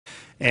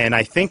And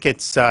I think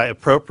it's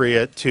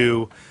appropriate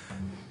to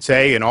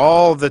say, in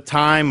all the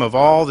time of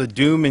all the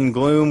doom and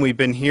gloom we've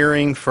been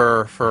hearing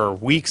for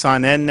weeks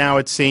on end now,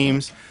 it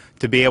seems,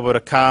 to be able to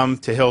come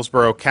to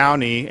Hillsborough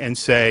County and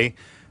say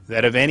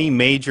that of any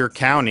major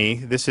county,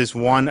 this is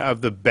one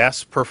of the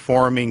best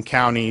performing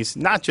counties,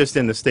 not just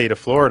in the state of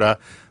Florida,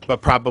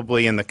 but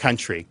probably in the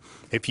country.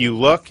 If you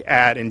look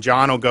at, and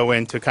John will go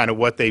into kind of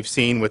what they've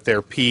seen with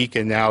their peak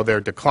and now their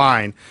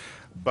decline,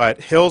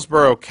 but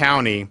Hillsborough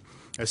County,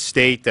 a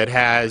state that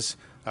has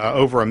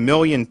over 1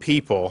 million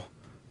people,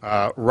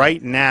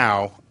 right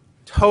now,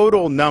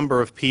 total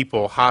number of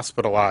people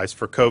hospitalized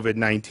for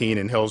COVID-19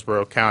 in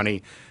Hillsborough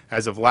County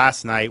as of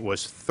last night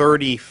was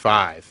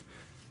 35.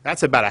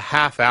 That's about a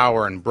half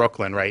hour in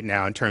Brooklyn right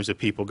now in terms of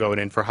people going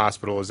in for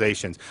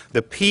hospitalizations.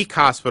 The peak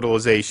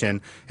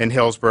hospitalization in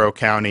Hillsborough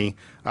County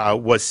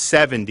was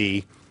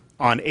 70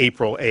 on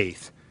April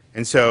 8th.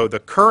 And so the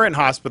current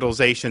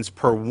hospitalizations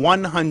per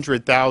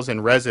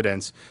 100,000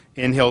 residents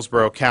in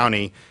Hillsborough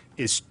County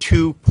is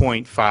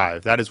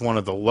 2.5. That is one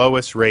of the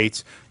lowest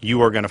rates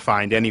you are going to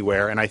find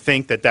anywhere. And I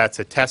think that that's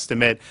a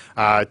testament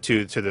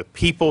to the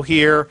people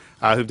here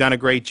who've done a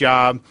great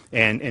job,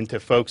 and to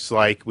folks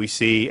like we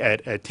see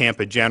at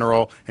Tampa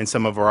General and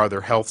some of our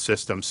other health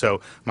systems.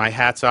 So my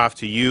hat's off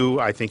to you.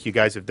 I think you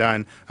guys have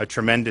done a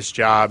tremendous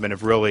job and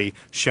have really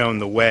shown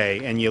the way.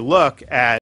 And you look at